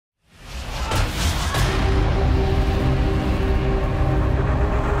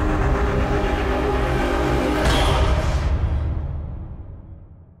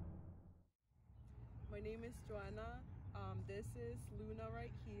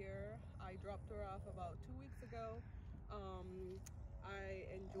dropped her off about 2 weeks ago. I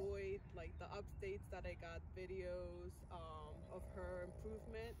enjoyed like the updates that I got, videos of her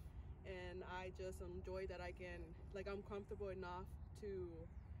improvement, and I just enjoy that I can, like, I'm comfortable enough to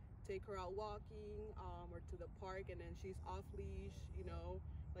take her out walking or to the park, and then she's off leash, you know,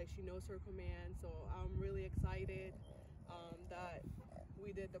 like she knows her command. So I'm really excited that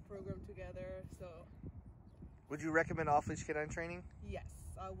we did the program together. So would you recommend off-leash canine training? yes,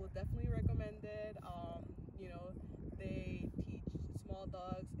 I will definitely recommend it. You know, they teach small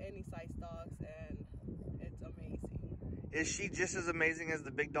dogs, any size dogs, and it's amazing. Is she just as amazing as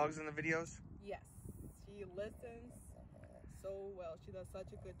the big dogs in the videos? Yes, she listens so well. She does such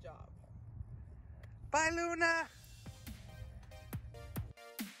a good job. Bye, Luna!